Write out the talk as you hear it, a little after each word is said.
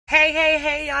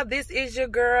Hey, y'all. This is your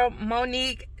girl,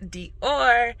 Monique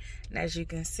Dior. And as you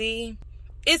can see,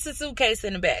 it's a suitcase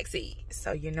in the backseat.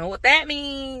 So you know what that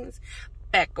means.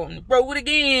 Back on the road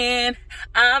again.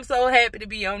 I'm so happy to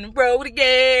be on the road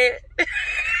again.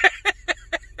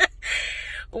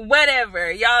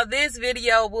 Whatever. Y'all, this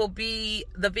video will be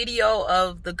the video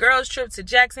of the girls' trip to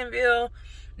Jacksonville.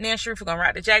 Me and Sharif are going to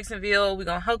ride to Jacksonville. We're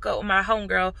going to hook up with my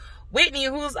homegirl, Whitney,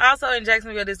 who's also in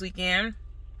Jacksonville this weekend.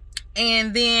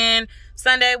 And then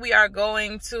Sunday we are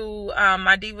going to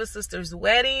my Diva sister's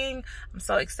wedding. I'm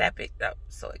so excited. Oh,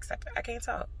 so excited. I can't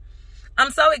talk.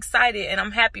 I'm so excited and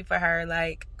I'm happy for her.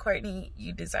 Like, Courtney,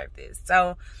 you deserve this.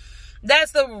 So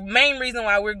that's the main reason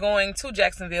why we're going to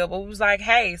Jacksonville. But we was like,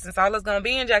 hey, since all is going to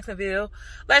be in Jacksonville,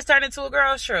 let's turn it into a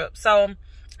girls trip. So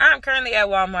I'm currently at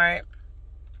Walmart.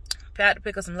 About to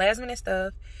pick up some last minute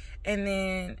stuff and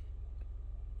then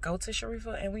go to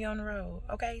Sharifa and we on the road.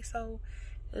 Okay, so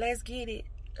let's get it.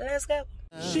 Let's go.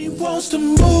 She wants to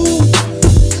move to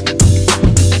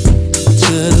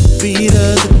the beat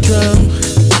of the drum,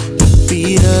 the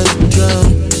beat of the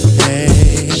drum.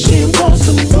 Hey. She wants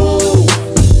to move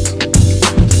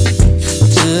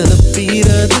to the beat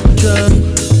of the drum,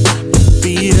 the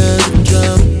beat of the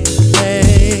drum.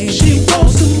 Hey. She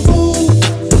wants to move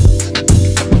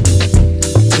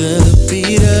to the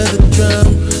beat of the drum,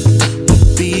 the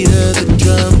beat of the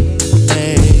drum.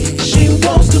 Hey. She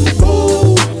wants to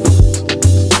move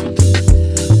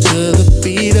to the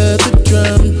beat of the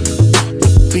drum, the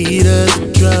beat of the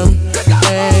drum.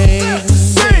 Hey.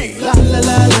 Sing. La la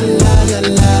la la la la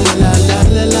la la la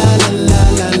la la la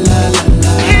la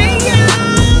la. Hey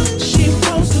y'all. She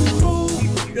wants to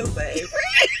move. Your favorite.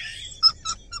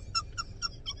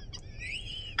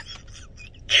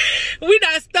 We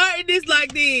not starting this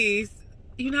like this.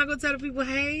 You not gonna tell the people,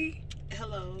 hey?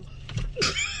 Hello.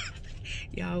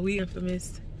 Y'all, we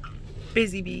infamous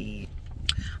busy bee.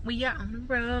 We are on the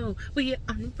road. We are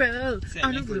on the road.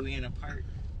 On the road. We in a park.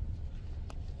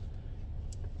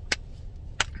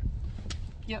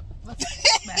 Yep. Let's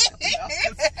back up, y'all,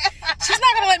 'cause she's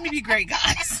not gonna let me be great,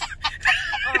 guys.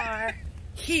 Are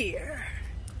here.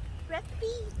 Red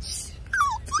Beach.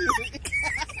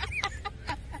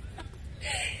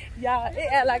 Y'all,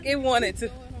 it act like it wanted to.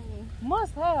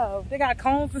 Must have. They got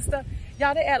cones and stuff.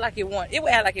 Y'all, they act like it wanted. It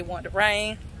would act like it wanted to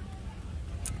rain.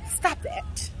 Stop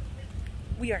that.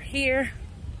 We are here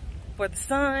for the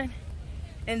sun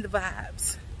and the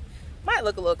vibes. Might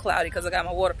look a little cloudy because I got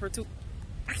my waterproof too.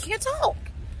 I can't talk.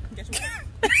 Guess what?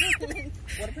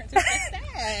 Waterproof is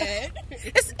that?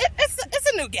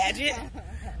 It's a new gadget.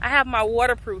 I have my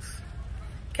waterproof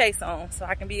case on so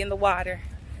I can be in the water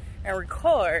and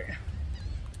record.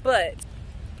 But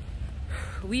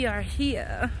we are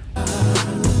here.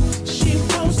 She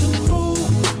wants to move.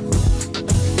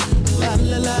 La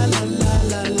la la la la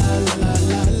la la la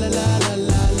la la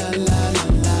la la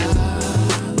la.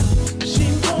 She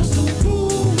wants to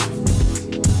move.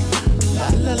 La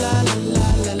la la la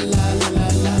la la la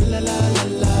la la la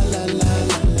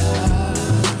la.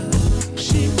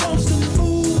 She wants to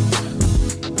move.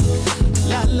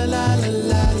 La la la la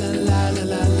la la la la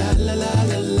la la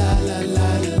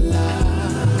la.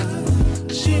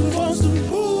 She wants to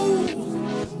move.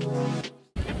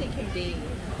 I think him dead.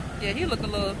 Yeah, he look a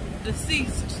little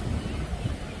deceased.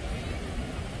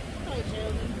 Oh,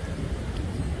 Joey.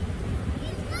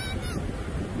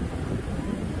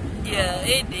 Yeah,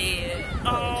 it did.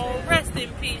 Oh, rest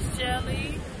in peace,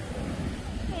 Jelly.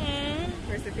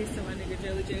 Rest in peace to my nigga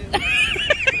Jelly Jelly.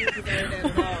 He deserved that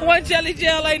at all. One Jelly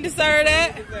Gel ain't deserve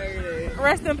that. He deserved it.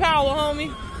 Rest in power,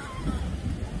 homie.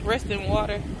 Rest in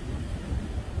water.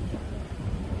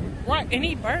 Right, and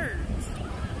eat birds.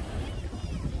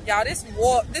 Y'all, this,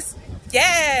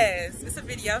 yes, it's a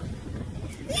video.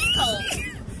 It's cold.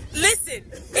 Listen,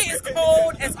 it is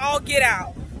cold as all get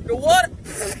out. The water.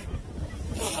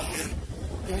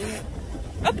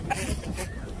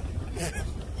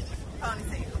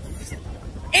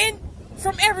 And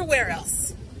from everywhere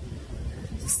else.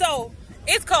 So,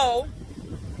 it's cold.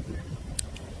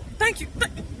 Thank you.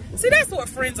 See, that's what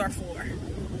friends are for.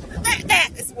 That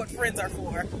is what friends are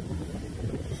for.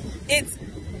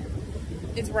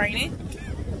 It's raining.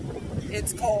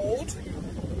 It's cold.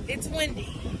 It's windy.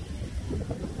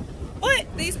 But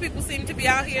these people seem to be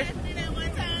out here.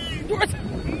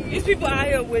 These people out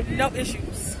here with no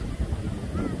issues.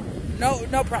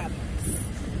 No problems.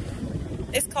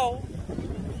 It's cold.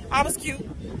 I was cute.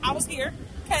 I was here.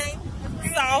 Came.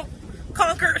 Saw.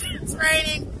 Conquered. It's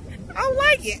raining. I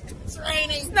like it. It's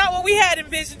raining. It's not what we had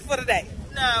envisioned for today.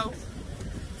 No.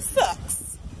 Sucks.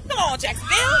 Come on,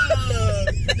 Jacksonville.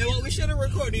 Then what we should have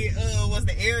recorded was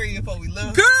the area before we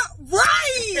left. Girl,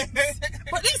 right.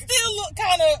 But these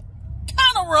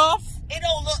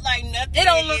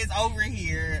look is over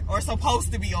here or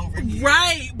supposed to be over here.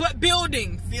 right, but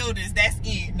buildings. Buildings, that's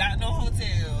it. Not no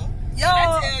hotel. Yo,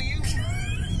 I tell you,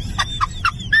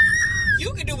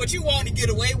 you can do what you want to get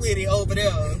away with it over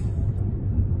there.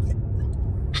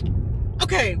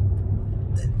 okay.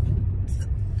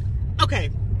 Okay.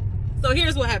 So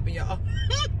here's what happened, y'all.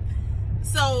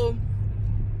 So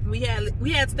we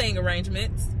had staying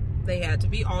arrangements. They had to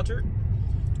be altered.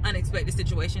 Unexpected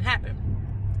situation happened.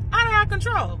 Out of our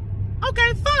control.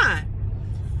 Okay, fine.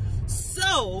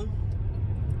 So,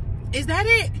 is that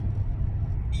it?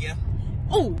 Yeah.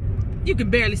 Oh, you can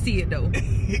barely see it though.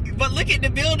 But look at the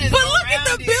buildings. But look at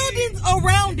the buildings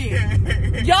around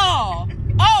it, y'all.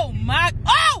 Oh my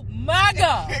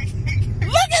God!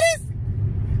 Look at this.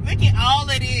 Look at all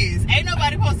it is. Ain't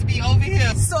nobody supposed to be over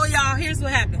here. So y'all, here's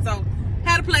what happened. So,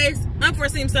 had a place,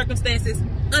 unforeseen circumstances.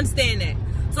 Understand that.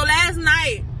 So last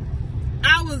night,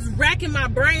 I was racking my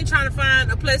brain trying to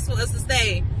find a place for us to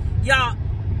stay. Y'all,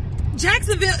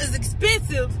 Jacksonville is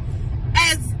expensive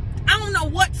as I don't know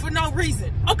what for no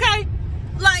reason. Okay?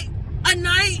 Like, a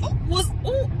night was,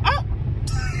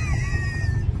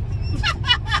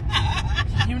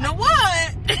 you know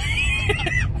what?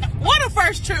 What a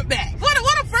first trip back. What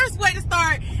a first way to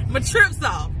start my trips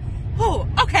off. Oh,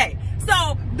 okay.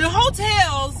 So, the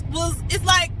hotels it's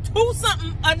like $2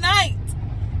 something a night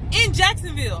in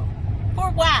Jacksonville. For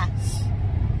why?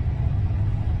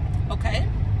 Okay.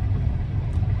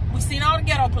 We seen all the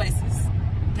ghetto places.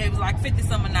 They was like 50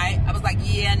 some a night. I was like,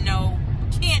 yeah, no,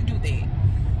 can't do that.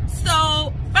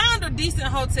 So found a decent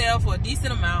hotel for a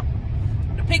decent amount.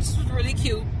 The pictures was really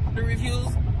cute. The reviews,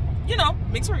 you know,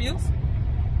 mixed reviews.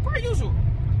 Per usual.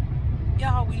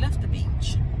 Y'all, we left the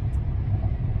beach.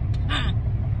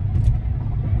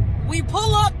 We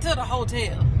pull up to the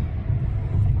hotel.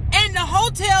 And the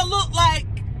hotel looked like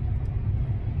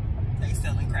They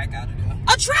selling crack out of there.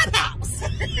 a trap house.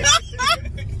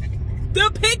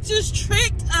 The pictures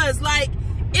tricked us. Like,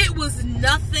 it was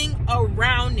nothing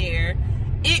around there.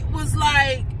 It was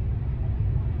like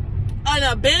an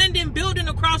abandoned building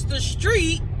across the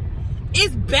street.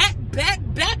 It's back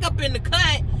up in the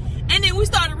cut. And then we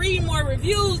started reading more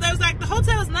reviews. They was like, the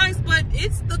hotel's nice, but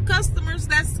it's the customers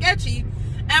that's sketchy.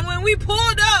 And when we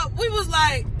pulled up, we was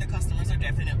like, The customers are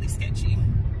definitely sketchy.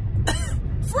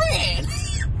 friend.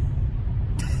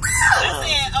 I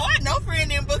said, oh, I know friend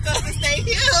didn't book us to stay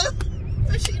here.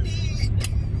 But she did.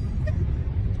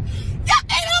 Yeah,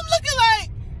 and I'm looking like,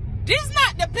 this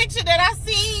not the picture that I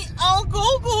seen on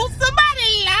Google.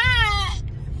 Somebody lied.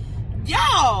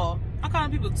 Y'all, I'm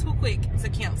calling people too quick to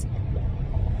cancel.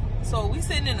 So we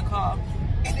sitting in the car.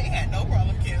 And they had no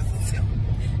problem canceling.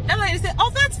 That lady said,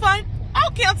 oh, that's fine.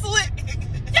 I'll cancel it.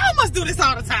 Y'all must do this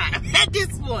all the time at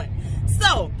this point.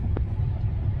 So,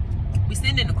 we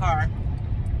sitting in the car.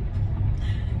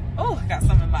 Oh, I got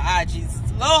some in my eye, Jesus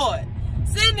Lord.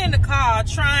 Sitting in the car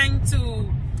trying to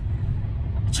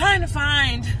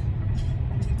find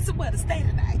somewhere to stay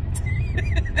tonight.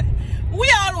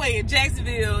 We all the way in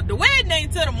Jacksonville. The wedding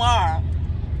ain't till tomorrow.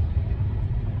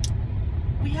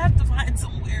 We have to find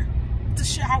somewhere to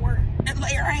shower and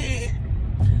lay our head.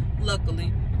 Luckily,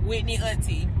 Whitney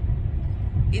auntie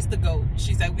is the GOAT.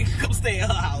 She said we can come stay at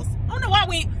her house. I don't know why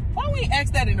we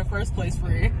asked that in the first place,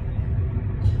 friend.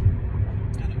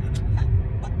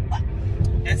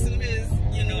 As soon as,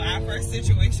 you know, our first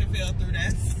situation fell through,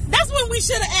 That's when we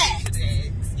should have asked.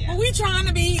 yeah. But we trying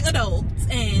to be adults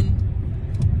and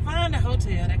find a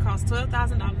hotel that costs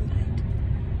 $12,000 a night.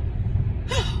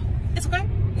 It's okay.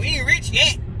 We ain't rich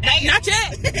yet. Damn. Not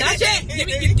yet. Not yet.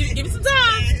 Give me some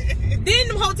time. Then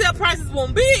the hotel prices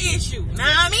won't be an issue. Know what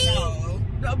I mean?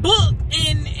 No. A book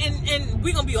and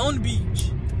we gonna be on the beach.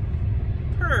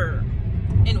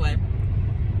 Anyway,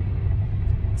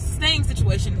 staying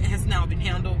situation has now been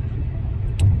handled.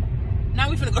 Now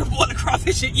we finna go to Boiling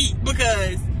Crawfish and eat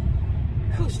because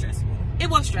That was stressful. it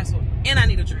was stressful and I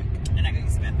need a drink And I got to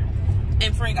use the bathroom.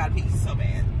 and friend got a piece. So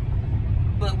bad.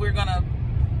 But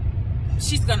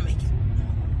she's gonna make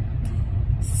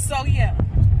it. So yeah,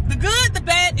 the good, the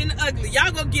bad, and the ugly.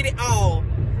 Y'all gonna get it all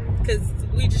because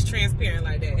we just transparent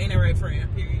like that. Ain't that right,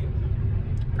 friend? Period.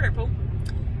 Purple.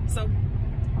 So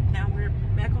now we're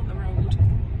back on the road.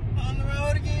 On the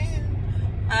road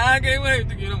again. I can't wait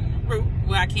to get on the road.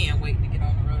 Well, I can't wait to get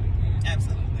on the road again.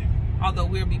 Absolutely. Although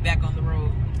we'll be back on the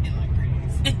road In like 3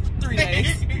 days. in 3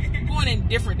 days, going in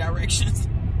different directions.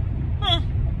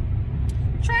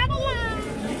 Travel on.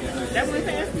 That went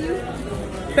fast for you?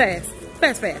 Fast.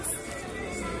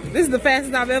 This is the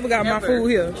fastest I've ever got my Ever. food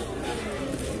here.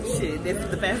 Shit, this is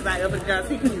the fastest I ever got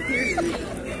seafood, period.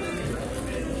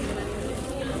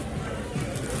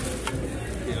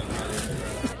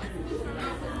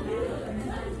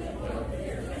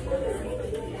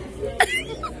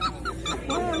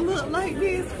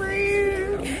 best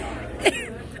friend.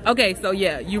 Okay, so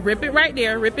yeah, you rip it right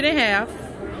there, rip it in half.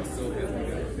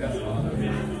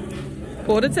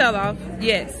 Pull the tail off.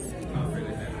 Yes.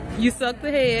 You suck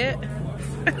the head.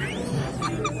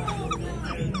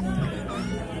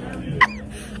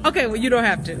 Okay, well you don't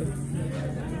have to.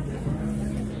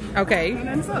 Okay.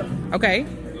 Okay.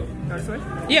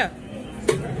 Yeah.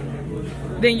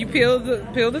 Then you peel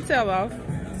the tail off.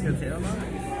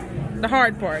 The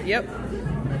hard part, yep.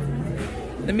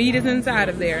 The meat is inside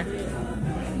of there.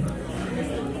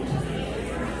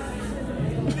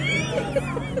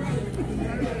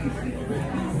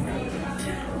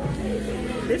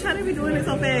 Bitch, how they be doing it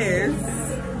so fast?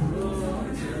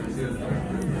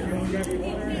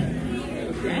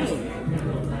 Dang.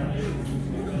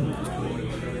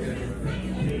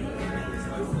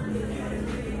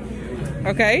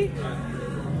 Okay.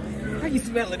 How you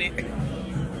smelling it?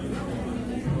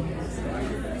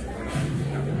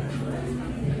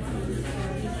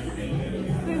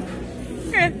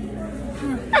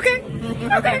 Okay.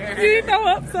 Okay. You didn't throw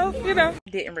up, so you know.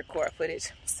 Didn't record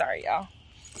footage. Sorry, y'all.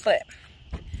 But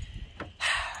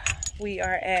we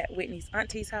are at Whitney's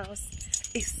auntie's house.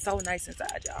 It's so nice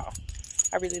inside, y'all.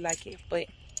 I really like it. But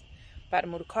about to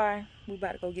move the car. We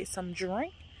about to go get some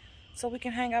drink so we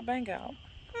can hang out, bang out.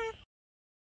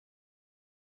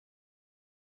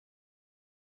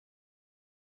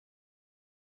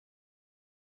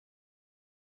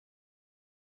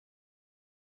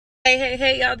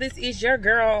 Hey, y'all, this is your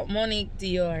girl, Monique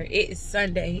Dior. It is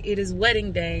Sunday. It is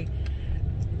wedding day.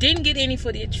 Didn't get any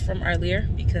footage from earlier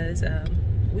because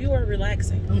we were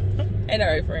relaxing. Ain't that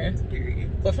right,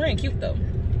 friend? But friend cute, though.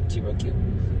 She real cute.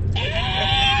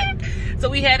 So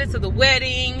we headed to the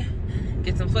wedding.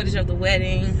 Get some footage of the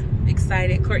wedding.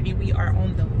 Excited. Courtney, we are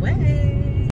on the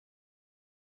way.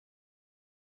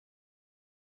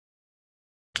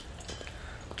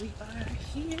 We are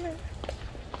here.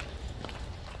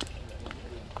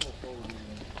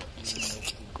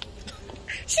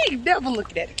 She never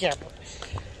looking at the camera.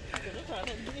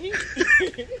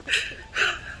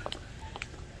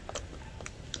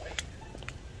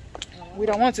 We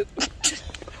don't want to.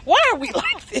 Why are we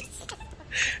like this?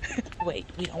 Wait,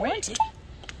 we don't want to.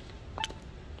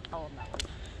 Oh no.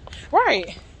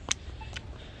 Right.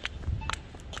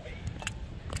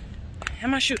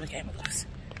 And my shooting game loose.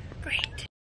 Great.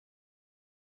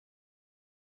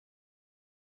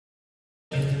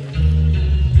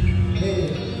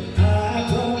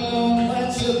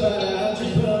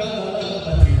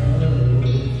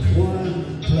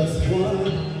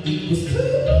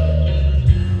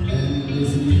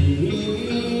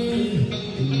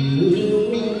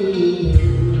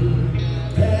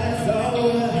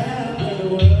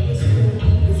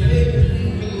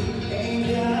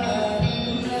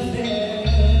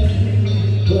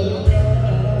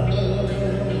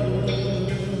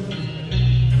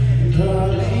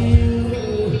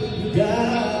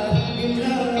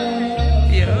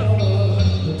 Yeah.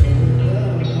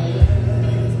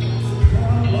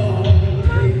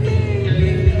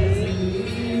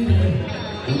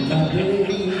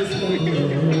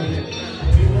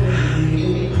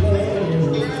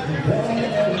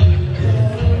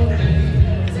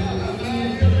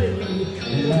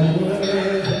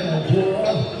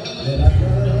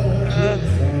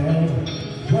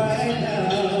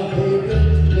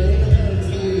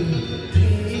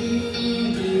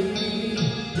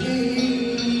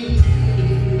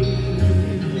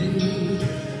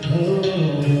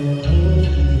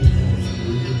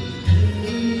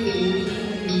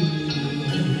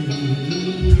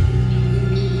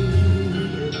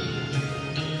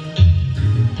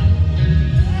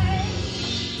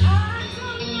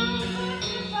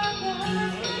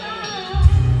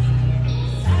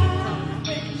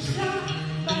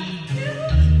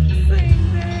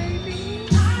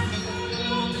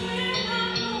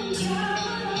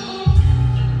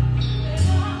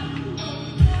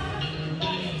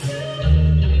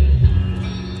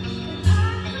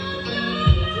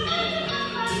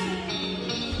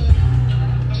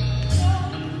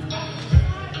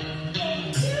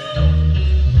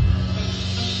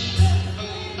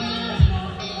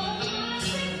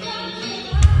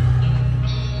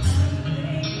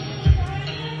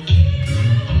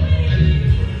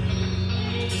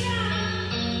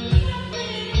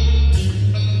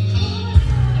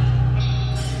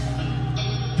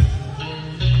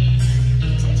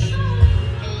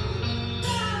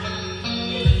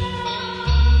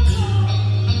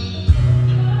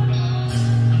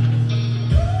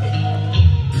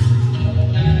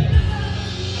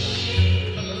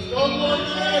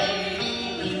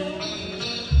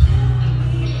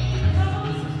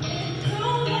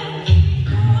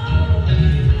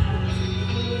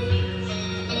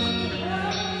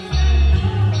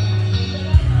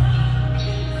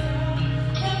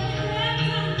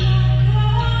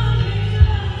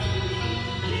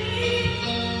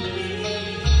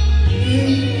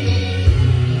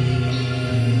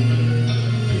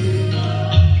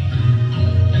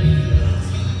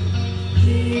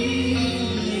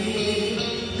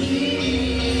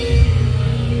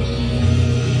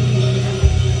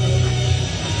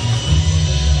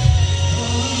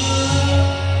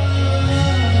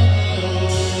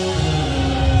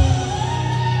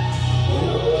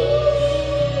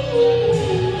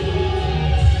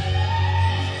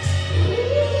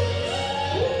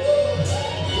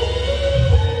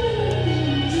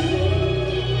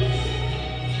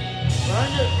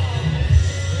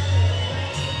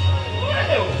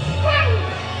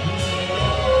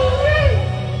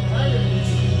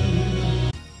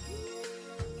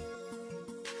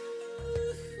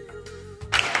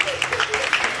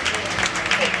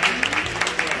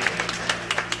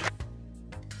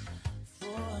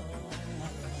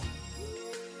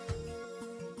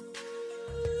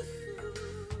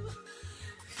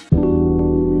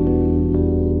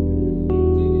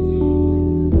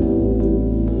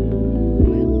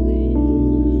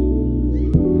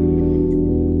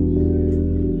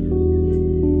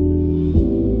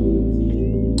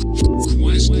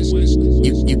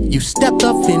 You stepped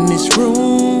up in this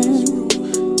room,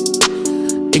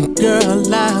 and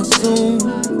girl, I assume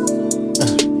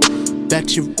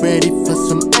that you're ready for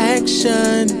some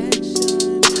action,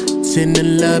 tender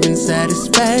love and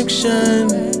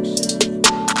satisfaction.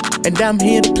 And I'm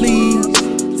here to please,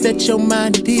 set your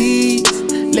mind at ease.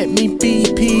 Let me be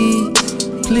peace,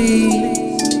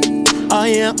 please. Oh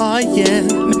yeah,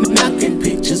 knocking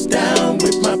pictures down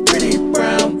with my pretty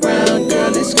brown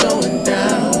girl, it's going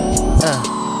down.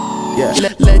 Yeah.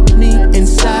 Let me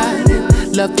inside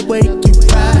it, love the way you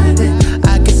ride it.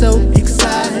 I get so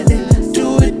excited,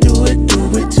 do it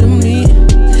to me.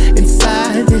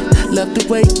 Inside it, love the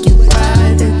way you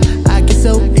ride it. I get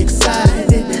so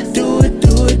excited, do it,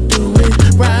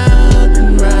 round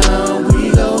and round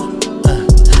we go.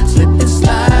 Slip and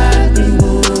slide, we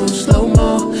move slow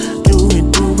mo. Do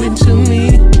it to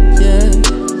me,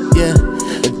 yeah.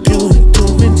 Do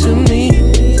it to me,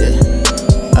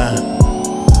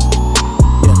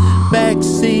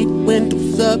 Backseat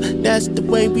windows up, that's the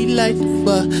way we like it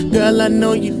fuck. Girl, I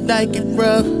know you like it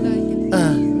rough.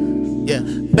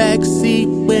 Backseat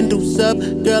windows up,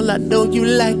 girl, I know you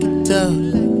like it tough.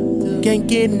 Can't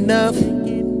get enough.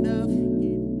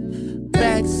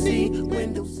 Backseat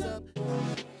windows up.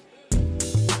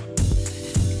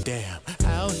 Damn,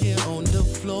 out here on the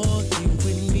floor, you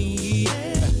and me.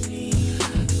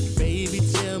 Baby,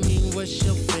 tell me what's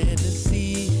your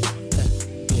fantasy?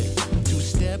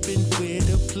 Two-stepping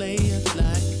with a player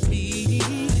like me.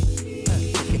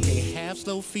 Can't have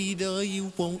slow feet or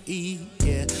you won't eat.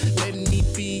 Yeah, let me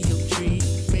be your treat.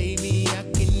 Baby, I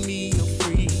can be your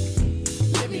free.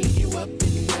 Let me lift you up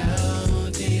and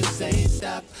down till you say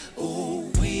stop. Ooh,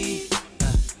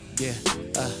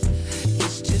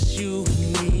 it's just you and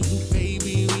me.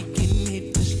 Baby, we can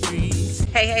hit the streets.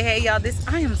 Hey y'all,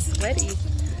 I am sweaty.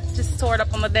 Just tore it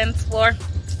up on the dance floor.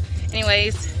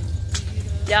 Anyways,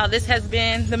 y'all, this has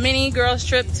been the mini girls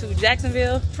trip to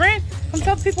Jacksonville. Friend, come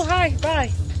tell people hi,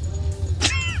 bye.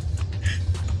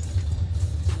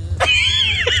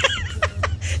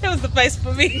 It was the face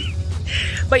for me.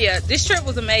 But yeah, this trip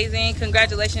was amazing.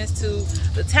 Congratulations to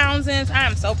the Townsends. I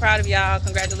am so proud of y'all.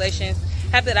 Congratulations.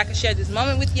 Happy that I can share this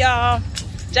moment with y'all.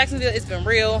 Jacksonville, it's been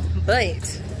real,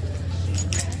 but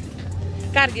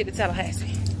gotta get to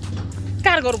Tallahassee.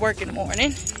 Gotta go to work in the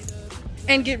morning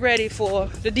and get ready for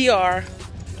the DR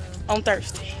on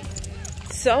Thursday.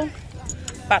 So,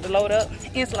 about to load up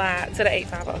and slide to the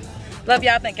 850. Love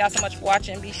y'all. Thank y'all so much for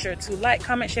watching. Be sure to like,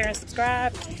 comment, share, and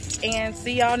subscribe. And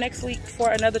see y'all next week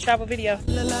for another travel video.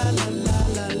 La, la, la, la,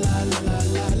 la, la, la.